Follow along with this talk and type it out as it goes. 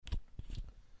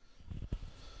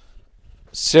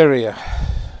Syria.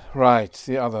 Right,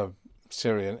 the other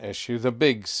Syrian issue, the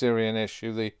big Syrian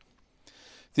issue, the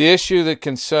issue that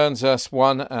concerns us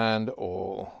one and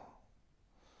all.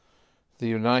 The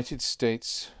United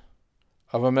States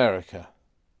of America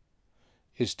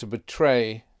is to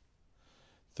betray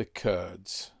the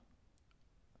Kurds.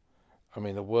 I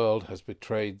mean, the world has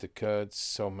betrayed the Kurds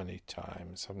so many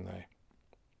times, haven't they?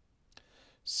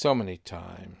 So many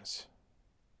times.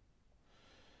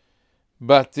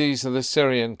 But these are the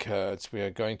Syrian Kurds we are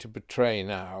going to betray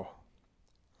now.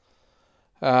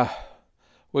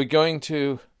 We're going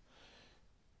to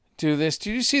do this.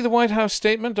 Did you see the White House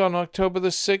statement on October the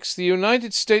 6th? The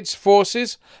United States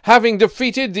forces, having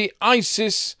defeated the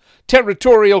ISIS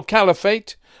territorial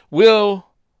caliphate, will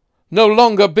no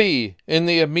longer be in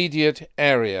the immediate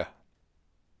area.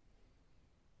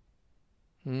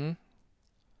 The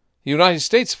United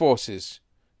States forces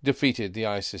defeated the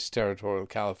ISIS territorial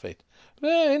caliphate.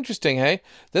 Interesting, hey?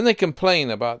 Then they complain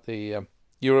about the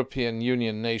European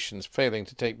Union nations failing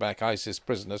to take back ISIS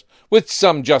prisoners, with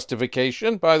some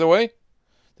justification, by the way,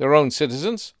 their own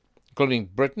citizens, including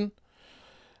Britain.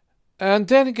 And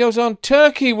then it goes on,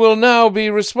 Turkey will now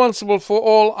be responsible for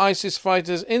all ISIS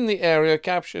fighters in the area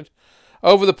captured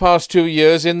over the past 2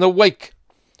 years in the wake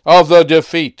of the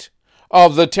defeat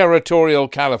of the territorial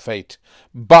caliphate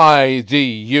by the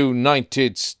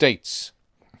United States.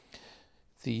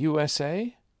 The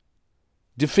USA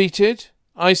defeated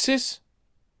ISIS?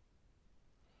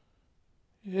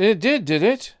 It did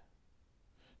it?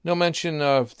 No mention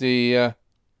of the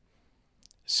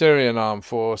Syrian armed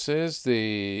forces,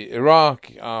 the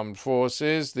Iraq armed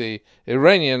forces, the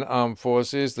Iranian armed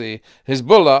forces, the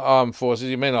Hezbollah armed forces.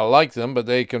 You may not like them, but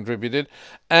they contributed.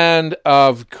 And,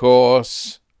 of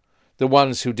course, the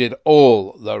ones who did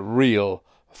all the real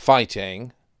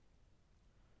fighting,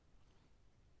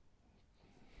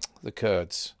 the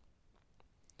Kurds.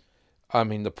 I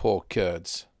mean the poor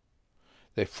Kurds.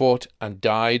 They fought and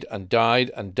died and died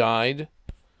and died.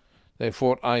 They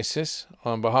fought ISIS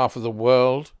on behalf of the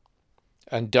world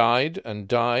and died on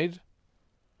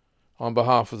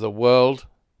behalf of the world.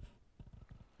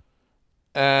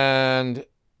 And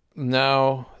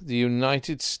now the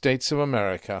United States of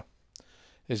America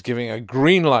is giving a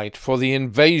green light for the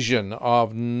invasion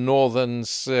of northern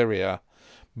Syria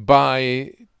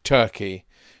by Turkey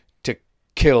to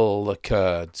kill the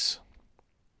Kurds.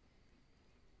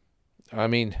 I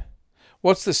mean,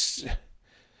 what's this?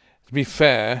 To be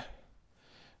fair,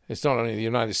 it's not only the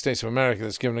United States of America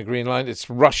that's given a green light, it's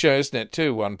Russia, isn't it,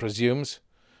 too, one presumes,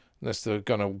 unless they're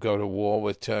going to go to war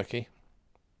with Turkey.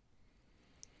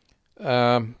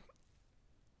 And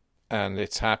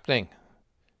it's happening.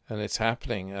 And it's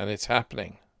happening. And it's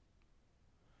happening.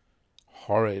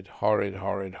 Horrid, horrid,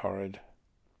 horrid, horrid.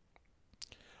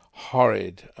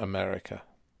 Horrid America.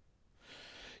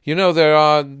 You know, there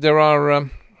are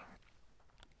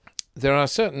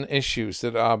certain issues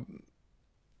that are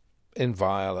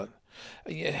inviolate.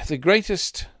 What's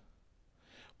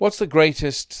the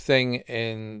greatest thing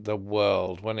in the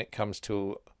world when it comes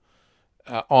to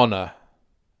honor?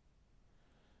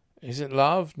 Is it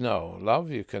love? No,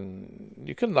 love. You can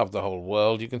love the whole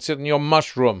world. You can sit on your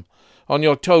mushroom, on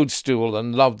your toadstool,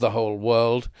 and love the whole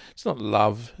world. It's not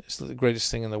love. It's not the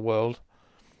greatest thing in the world.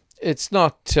 It's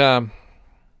not.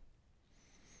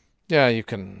 You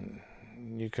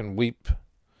can weep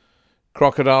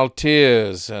crocodile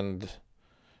tears and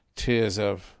tears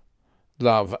of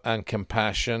love and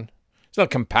compassion. It's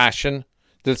not compassion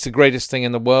that's the greatest thing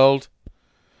in the world.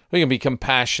 We can be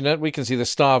compassionate. We can see the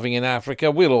starving in Africa.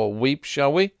 We'll all weep,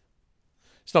 shall we?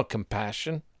 It's not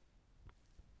compassion.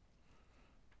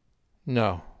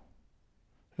 No.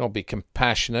 We'll be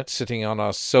compassionate sitting on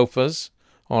our sofas,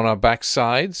 on our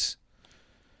backsides.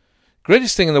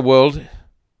 Greatest thing in the world,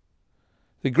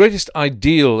 the greatest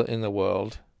ideal in the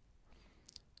world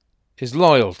is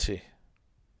loyalty.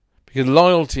 Because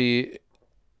loyalty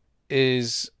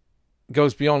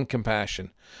goes beyond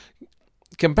compassion.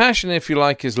 Compassion, if you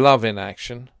like, is love in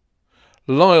action.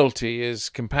 Loyalty is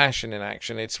compassion in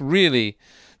action. It's really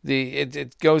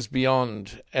it goes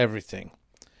beyond everything.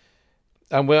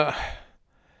 And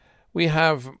we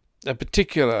have a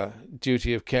particular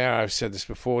duty of care, I've said this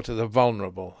before, to the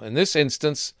vulnerable. In this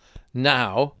instance,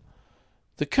 now,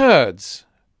 the Kurds,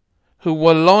 who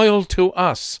were loyal to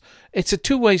us. It's a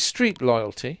two-way street,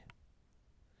 loyalty.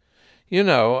 You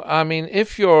know, I mean,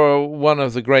 if you're one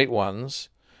of the great ones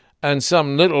and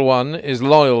some little one is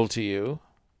loyal to you,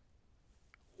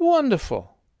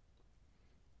 wonderful.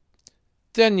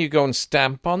 Then you go and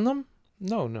stamp on them?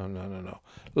 No.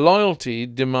 Loyalty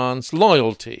demands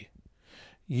loyalty.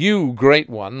 You, great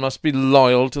one, must be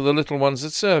loyal to the little ones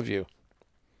that serve you.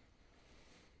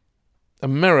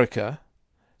 America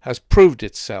has proved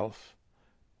itself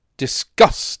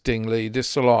disgustingly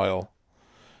disloyal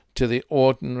to the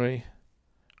ordinary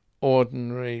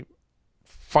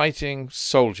fighting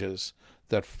soldiers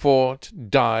that fought,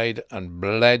 died, and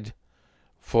bled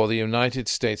for the United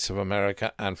States of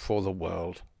America and for the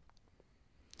world.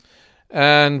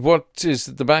 And what is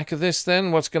at the back of this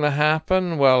then? What's going to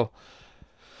happen? Well,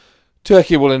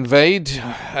 Turkey will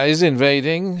is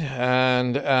invading,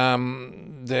 and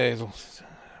they'll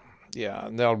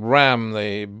ram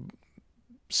the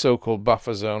so-called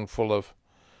buffer zone full of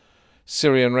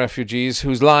Syrian refugees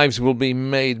whose lives will be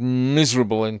made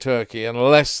miserable in Turkey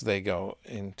unless they go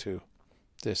into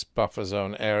this buffer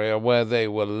zone area where they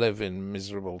will live in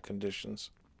miserable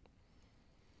conditions.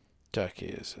 Turkey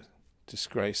is a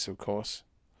disgrace, of course.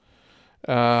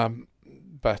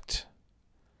 But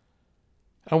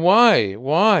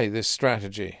why this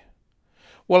strategy?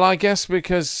 Well, I guess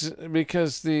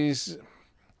because these,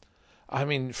 I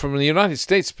mean, from the United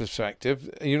States perspective,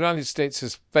 the United States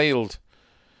has failed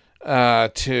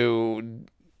to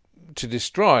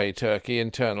destroy Turkey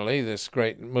internally, this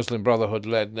great Muslim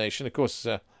Brotherhood-led nation. Of course,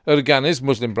 Erdogan is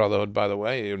Muslim Brotherhood, by the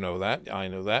way. You know that. I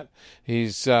know that.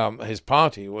 His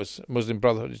party was Muslim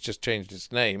Brotherhood. It's just changed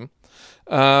its name.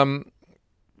 And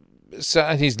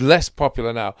he's less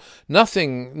popular now.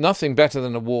 Nothing better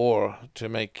than a war to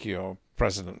make your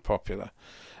president popular.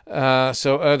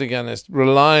 So Erdogan is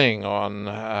relying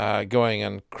on going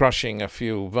and crushing a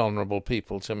few vulnerable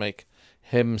people to make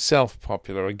himself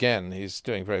popular again. He's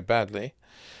doing very badly.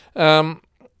 And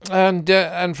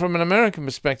from an American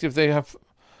perspective, they have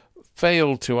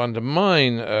failed to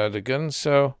undermine Erdogan.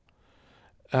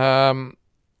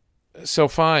 So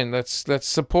fine, let's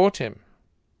support him.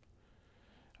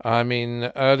 I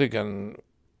mean, Erdogan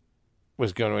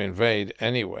was going to invade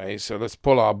anyway, so let's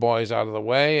pull our boys out of the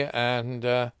way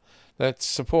and let's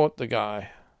support the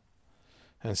guy.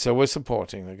 And so we're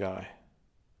supporting the guy.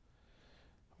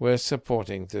 We're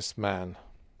supporting this man.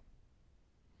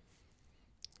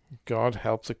 God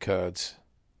help the Kurds.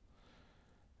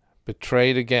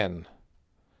 Betrayed again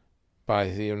by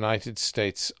the United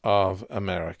States of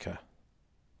America.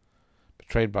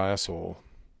 Betrayed by us all.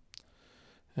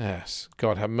 Yes,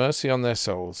 God have mercy on their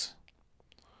souls.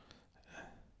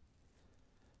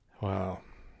 Well,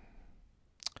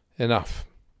 enough.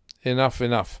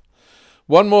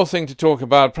 One more thing to talk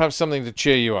about, perhaps something to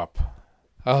cheer you up.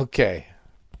 Okay.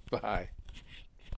 Bye.